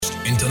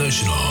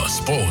international,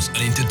 sports, and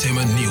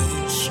entertainment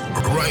news.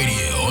 Right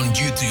here on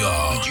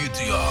GTR.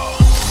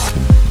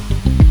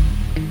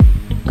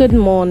 Good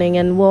morning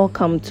and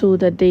welcome to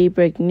the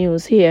Daybreak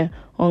News here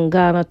on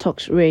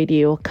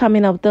GhanaTalksRadio.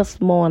 Coming up this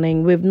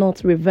morning, we've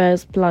not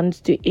reversed plans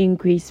to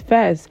increase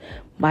fares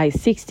by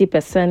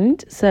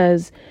 60%,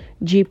 says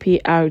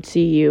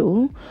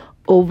GPRTU.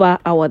 Over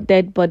our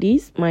dead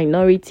bodies,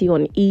 minority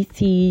on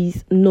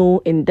EC's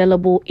no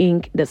indelible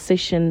ink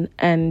decision,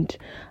 and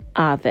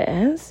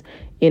others.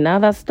 In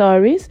other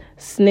stories,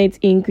 SNIT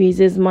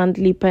increases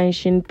monthly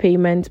pension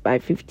payment by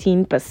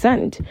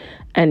 15%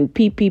 and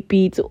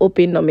PPP to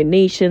open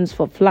nominations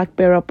for flag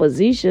bearer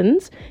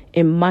positions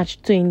in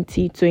March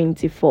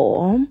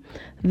 2024.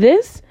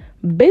 This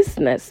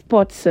business,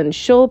 sports and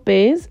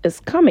showbiz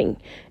is coming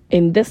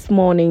in this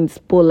morning's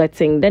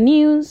bulletin. The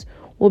news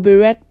will be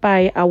read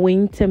by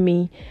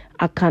Awintemi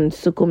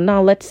Akansukum.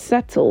 Now let's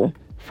settle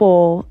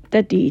for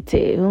the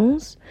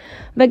details.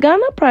 The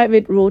Ghana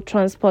Private Road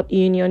Transport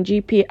Union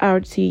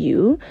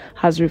GPRTU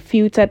has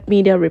refuted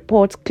media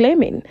reports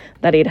claiming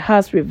that it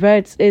has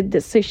reversed its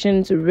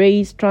decision to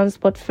raise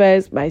transport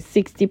fares by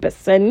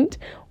 60%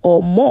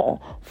 or more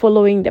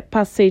following the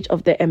passage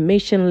of the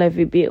emission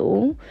levy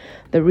bill.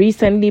 The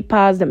recently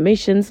passed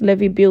emissions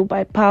levy bill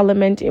by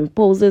Parliament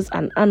imposes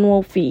an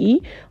annual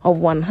fee of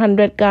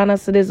 100 Ghana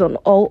cedis on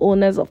all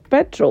owners of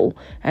petrol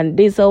and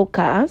diesel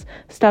cars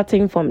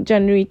starting from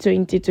January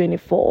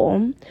 2024.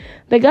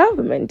 The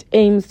government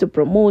aims to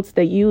promote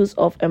the use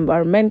of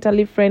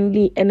environmentally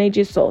friendly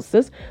energy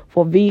sources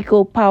for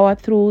vehicle power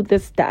through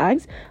this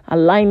tax,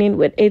 aligning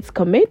with its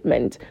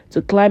commitment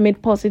to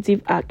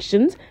climate-positive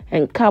actions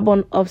and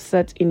carbon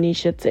offset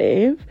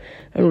initiative.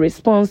 In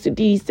response to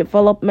these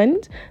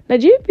developments, the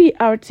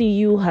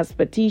GPRTU has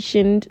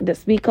petitioned the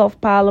Speaker of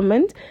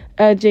Parliament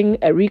urging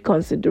a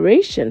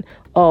reconsideration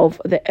of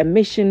the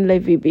emission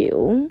levy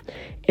bill.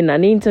 In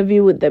an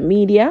interview with the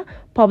media,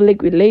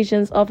 Public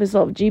Relations Officer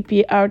of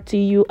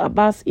GPRTU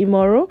Abbas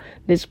Imoro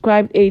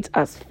described it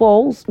as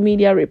false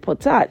media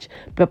reportage,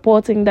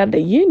 purporting that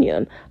the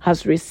union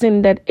has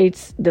rescinded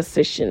its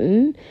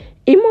decision.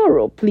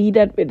 Imoro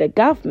pleaded with the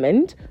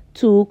government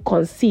to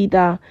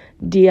consider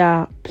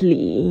their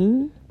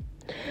plea.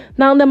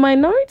 Now, the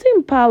minority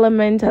in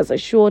Parliament has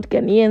assured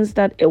Ghanaians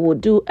that it will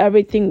do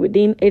everything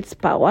within its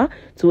power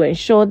to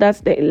ensure that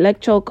the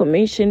Electoral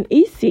Commission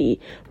 (EC)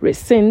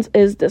 rescinds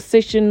its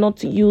decision not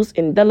to use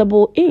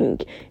indelible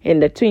ink in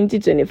the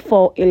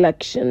 2024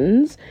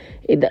 elections.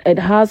 It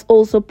has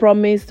also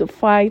promised to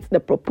fight the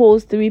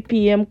proposed 3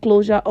 p.m.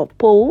 closure of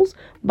polls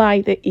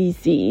by the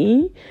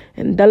EC.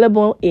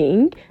 Indelible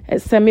ink, a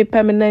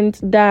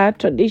semi-permanent dye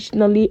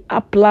traditionally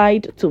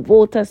applied to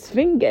voters'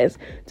 fingers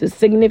to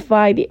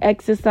signify the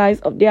exercise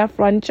of their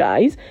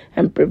franchise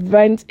and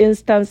prevent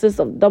instances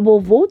of double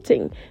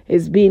voting,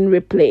 is being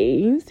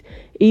replaced.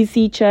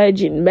 EC Chair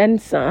Jean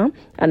Mensah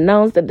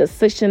announced the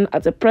decision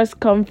at a press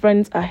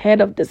conference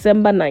ahead of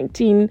December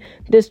 19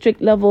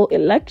 district-level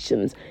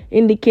elections,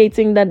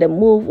 indicating that the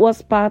move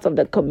was part of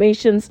the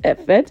Commission's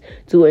effort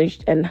to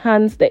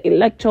enhance the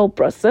electoral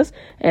process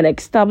and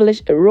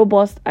establish a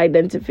robust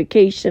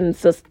identification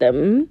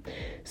system.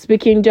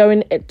 Speaking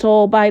during a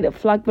tour by the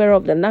flag bearer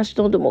of the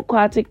National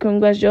Democratic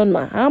Congress, John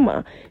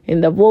Mahama, in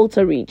the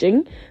Volta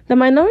region, the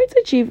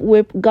Minority Chief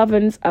Whip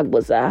Governs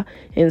Agboza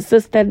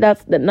insisted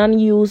that the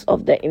non-use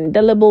of the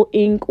indelible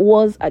ink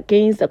was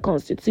against the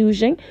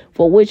Constitution,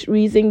 for which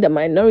reason the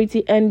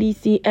minority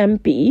NDC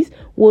MPs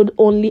would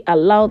only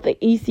allow the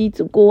EC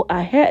to go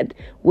ahead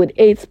with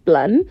its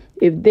plan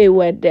if they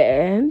were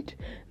dead.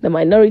 The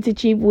Minority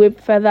Chief Whip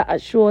further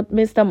assured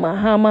Mr.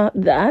 Mahama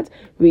that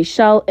we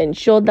shall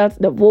ensure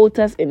that the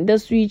voters in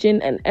this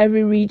region and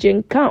every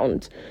region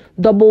count.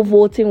 Double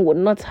voting would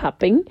not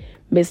happen.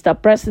 Mr.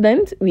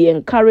 President, we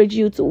encourage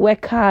you to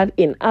work hard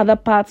in other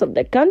parts of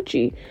the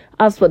country.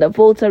 As for the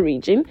Volta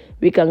region,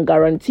 we can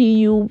guarantee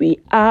you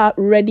we are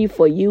ready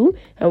for you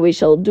and we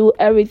shall do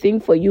everything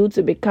for you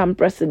to become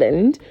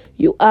president.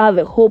 You are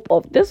the hope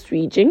of this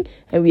region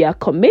and we are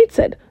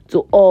committed to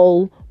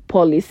all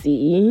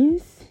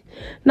policies.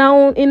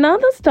 Now, in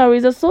other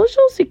stories, the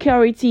Social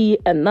Security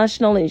and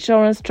National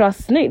Insurance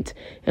Trust (SNIT),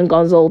 in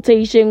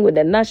consultation with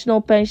the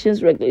National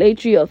Pensions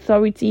Regulatory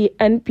Authority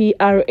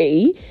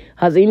 (NPRA),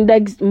 has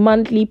indexed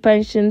monthly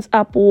pensions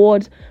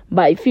upward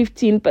by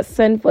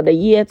 15% for the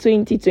year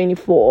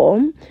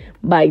 2024.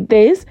 By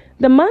this,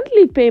 the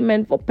monthly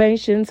payment for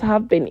pensions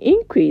have been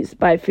increased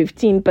by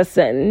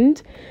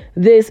 15%.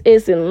 This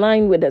is in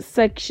line with the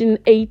Section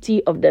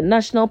 80 of the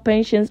National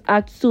Pensions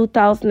Act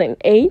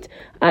 2008,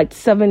 Act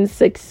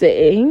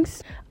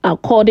 766.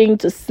 According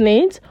to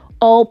SNIT,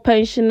 all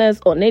pensioners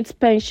on its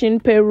pension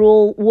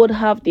payroll would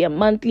have their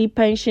monthly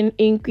pension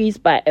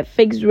increased by a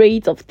fixed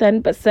rate of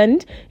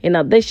 10% in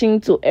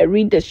addition to a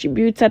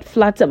redistributed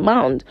flat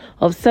amount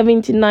of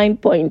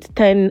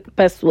 79.10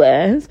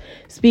 pesos.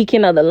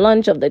 Speaking at the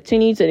launch of the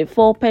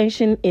 2024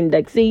 Pension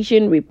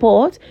Indexation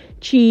Report,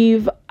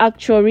 Chief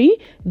Actuary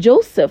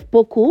Joseph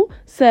Poku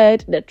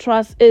said the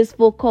trust is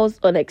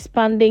focused on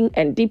expanding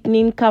and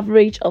deepening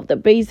coverage of the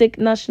basic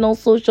national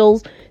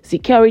social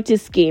security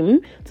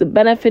scheme to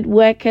benefit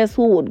workers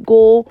who would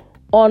go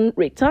on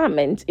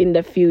retirement in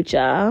the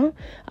future.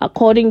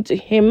 According to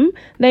him,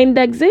 the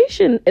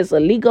indexation is a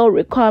legal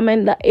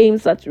requirement that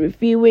aims at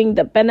reviewing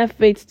the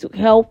benefits to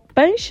help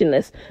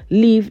pensioners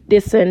live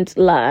decent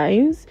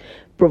lives.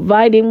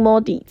 Providing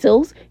more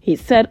details, he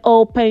said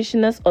all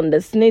pensioners on the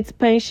SNIT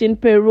pension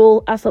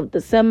payroll as of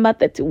December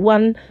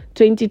 31,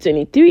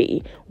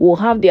 2023 will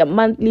have their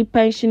monthly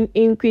pension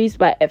increased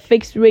by a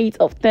fixed rate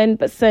of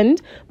 10%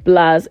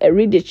 plus a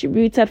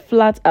redistributed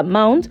flat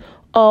amount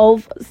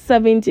of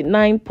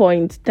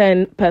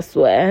 79.10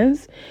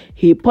 pesos.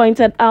 He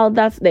pointed out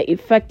that the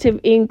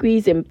effective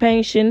increase in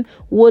pension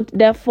would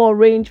therefore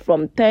range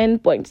from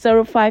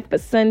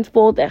 10.05%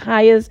 for the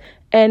highest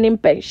earning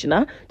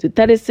pensioner to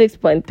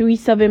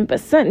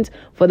 36.37%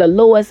 for the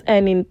lowest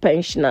earning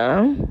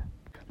pensioner.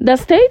 The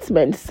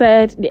statement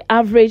said the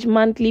average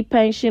monthly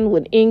pension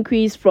would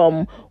increase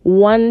from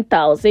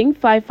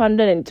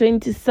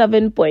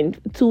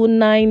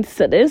 1,527.29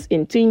 cedis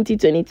in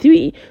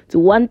 2023 to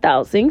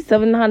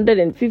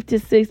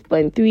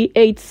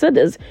 1,756.38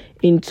 cedis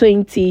in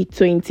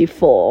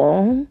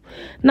 2024.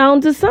 Now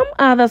to some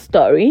other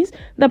stories.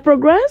 The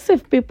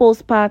Progressive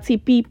People's Party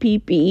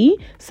 (PPP)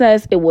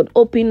 says it would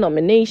open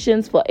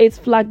nominations for its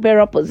flag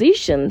bearer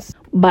positions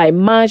by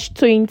March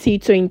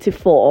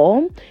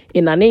 2024.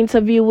 In an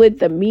interview with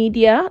the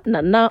media,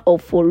 Nana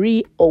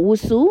Ofori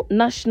Owusu,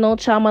 national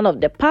chairman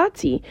of the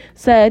party,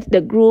 said the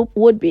group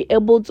would be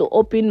able to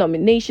open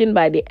nomination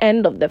by the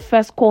end of the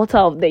first quarter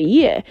of the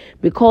year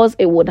because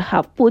it would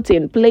have put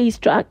in place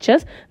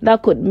structures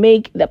that could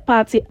make the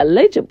party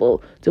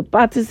eligible to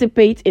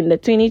participate in the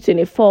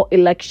 2024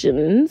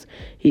 elections.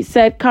 He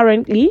said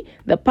currently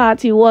the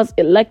party was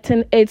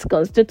electing its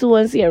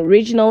constituency and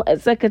regional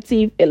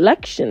executive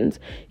elections.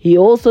 He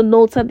also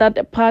noted that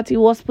the party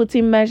was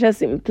putting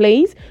measures in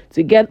place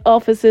to get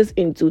offices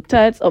in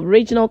 2/3 of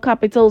regional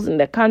capitals in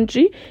the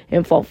country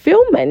in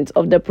fulfillment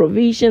of the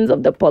provisions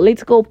of the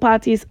Political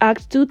Parties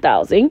Act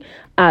 2000,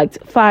 Act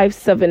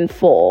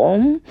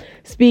 574.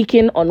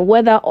 Speaking on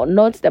whether or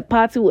not the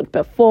party would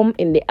perform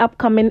in the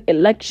upcoming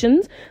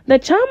elections, the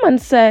chairman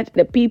said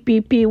the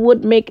PPP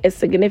would make a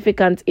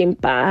significant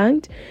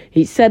impact.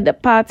 He said the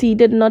party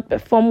did not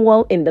perform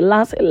well in the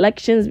last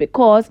elections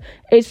because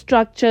its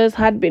structures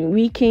had been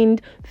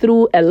weakened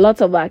through a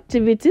lot of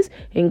activities,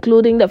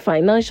 including the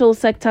financial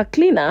sector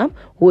cleanup,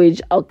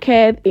 which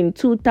occurred in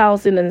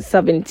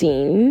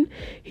 2017.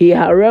 He,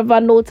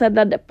 however, noted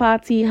that the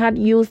party had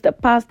used the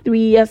past 3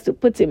 years to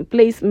put in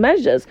place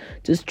measures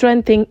to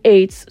strengthen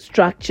its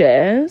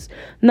structures.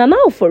 Nana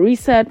Ofori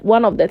said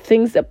one of the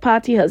things the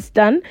party has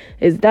done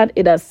is that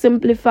it has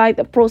simplified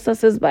the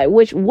processes by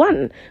which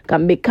one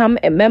can become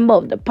a member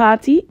of the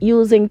party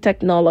using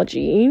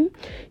technology.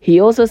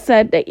 He also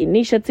said the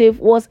initiative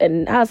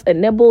has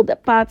enabled the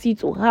party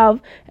to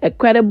have a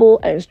credible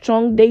and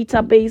strong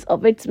database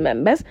of its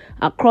members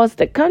across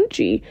the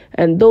country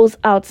and those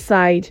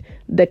outside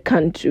the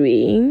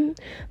country.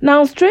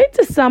 Now, straight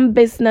to some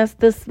business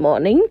this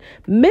morning.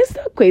 Mr.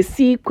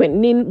 Kwesi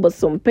Kwenin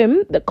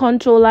Bosumpim, the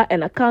Controller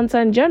and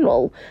Accountant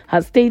General,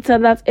 has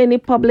stated that any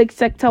public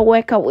sector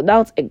worker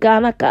without a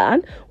Ghana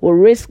card will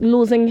risk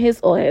losing his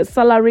or her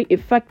salary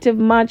effective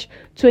March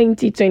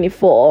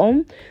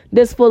 2024.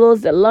 This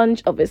follows the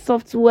launch of a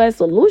software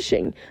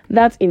solution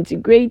that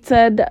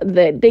integrated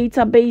the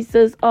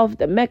databases of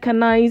the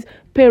mechanized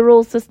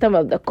payroll system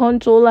of the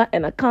Controller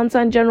and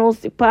Accountant General's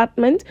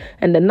Department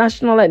and the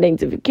National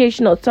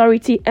Identification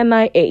Authority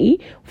 (NIA)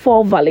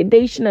 for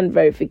validation and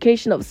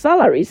verification of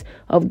salaries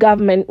of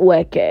government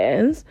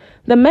workers.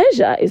 The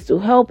measure is to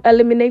help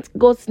eliminate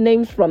ghost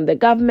names from the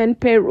government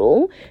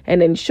payroll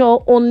and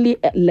ensure only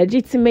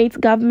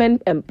legitimate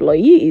government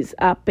employees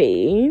are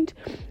paid.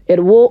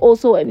 It will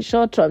also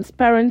ensure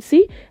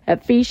transparency,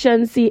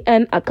 efficiency,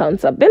 and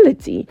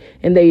accountability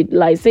in the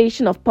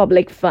utilization of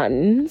public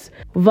funds.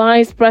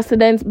 Vice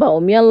President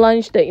Baumia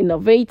launched the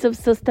innovative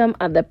system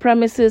at the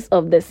premises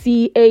of the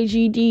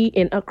CAGD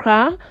in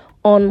Accra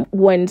on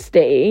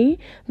Wednesday.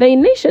 The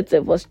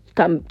initiative was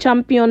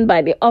championed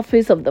by the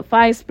Office of the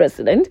Vice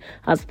President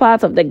as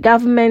part of the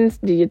government's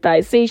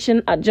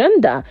digitization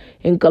agenda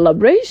in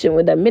collaboration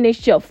with the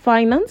Ministry of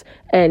Finance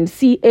and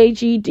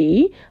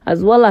CAGD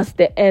as well as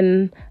the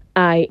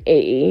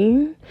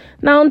NIA.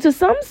 Now to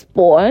some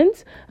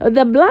sports.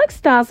 The Black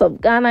Stars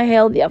of Ghana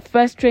held their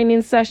first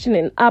training session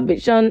in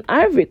Abidjan,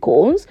 Ivory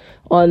Coast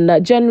on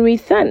January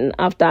 10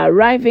 after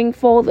arriving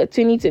for the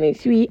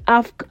 2023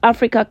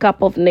 Africa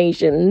Cup of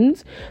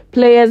Nations.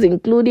 Players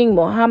including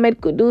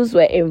Mohamed Kudus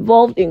were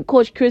involved in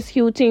Coach Chris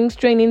Hutton's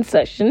training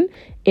session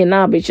in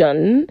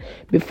Abidjan.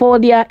 Before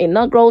their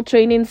inaugural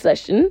training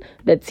session,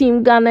 the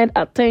team garnered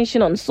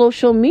attention on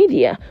social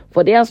media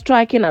for their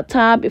striking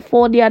attire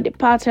before their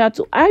departure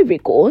to Ivory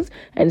Coast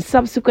and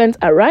subsequent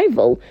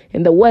arrival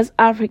in the West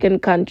African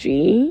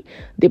country.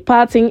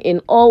 Departing in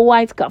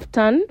all-white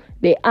kaftan,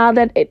 They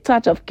added a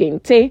touch of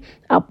kente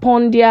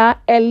upon their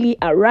early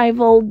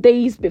arrival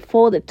days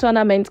before the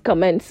tournament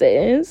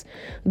commences.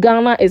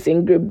 Ghana is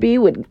in Group B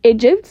with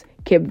Egypt,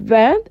 Cape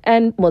Verde,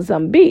 and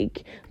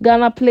Mozambique.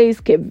 Ghana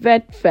plays Cape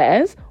Verde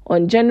first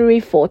on January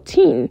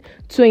 14,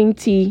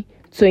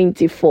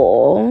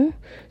 2024.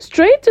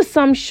 Straight to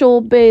some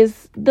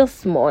showbiz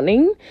this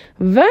morning.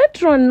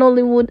 Veteran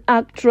Nollywood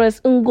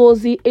actress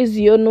Ngozi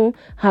Ezeonu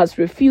has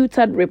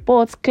refuted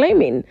reports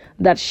claiming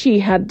that she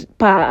had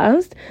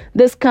passed.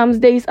 This comes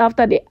days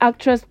after the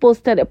actress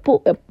posted a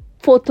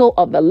photo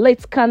of a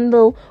lit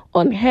candle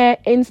on her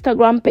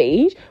Instagram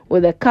page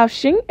with the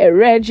caption, "A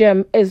rare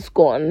gem is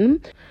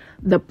gone."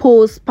 The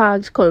post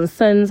sparked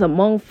concerns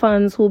among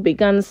fans who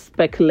began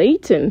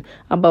speculating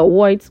about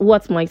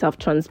what might have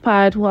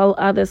transpired, while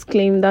others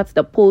claimed that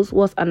the post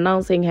was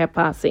announcing her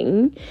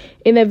passing.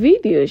 In a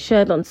video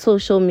shared on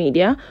social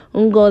media,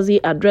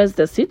 Ngozi addressed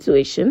the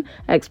situation,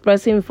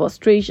 expressing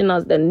frustration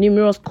at the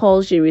numerous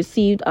calls she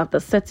received after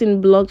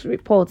certain blogs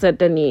reported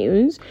the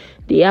news.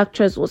 The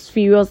actress was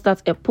furious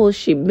that a post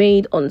she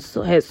made on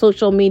her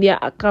social media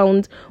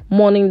account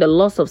mourning the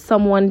loss of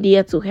someone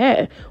dear to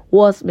her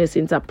was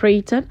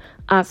misinterpreted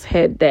as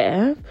her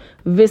death.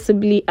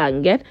 Visibly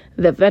angered,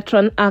 the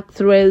veteran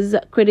actress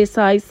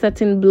criticized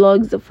certain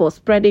blogs for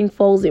spreading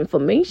false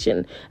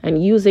information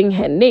and using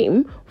her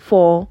name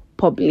for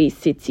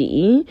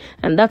publicity.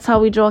 And that's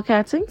how we draw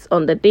curtains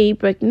on the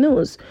Daybreak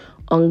News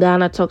on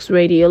Ghana Talks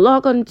Radio.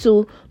 Log on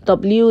to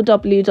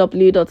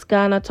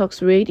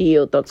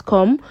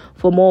www.GhanaTalksRadio.com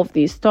for more of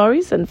these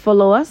stories and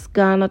follow us,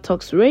 Ghana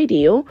Talks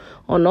Radio,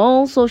 on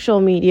all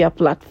social media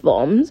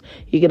platforms.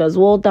 You can as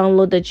well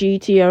download the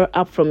GTR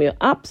app from your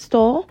App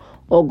Store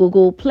or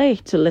Google Play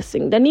to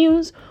listen. The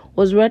news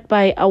was read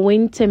by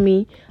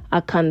Awentemi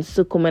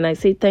Akansukum, and I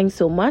say thanks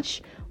so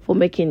much for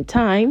making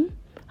time.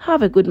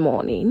 Have a good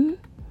morning.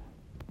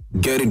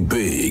 Get it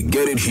big,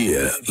 get it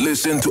here.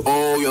 Listen to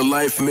all your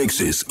live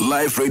mixes,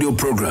 live radio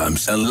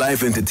programs, and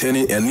live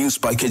entertaining and news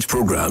package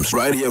programs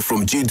right here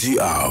from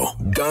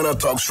GTR, Ghana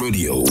Talks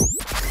Radio.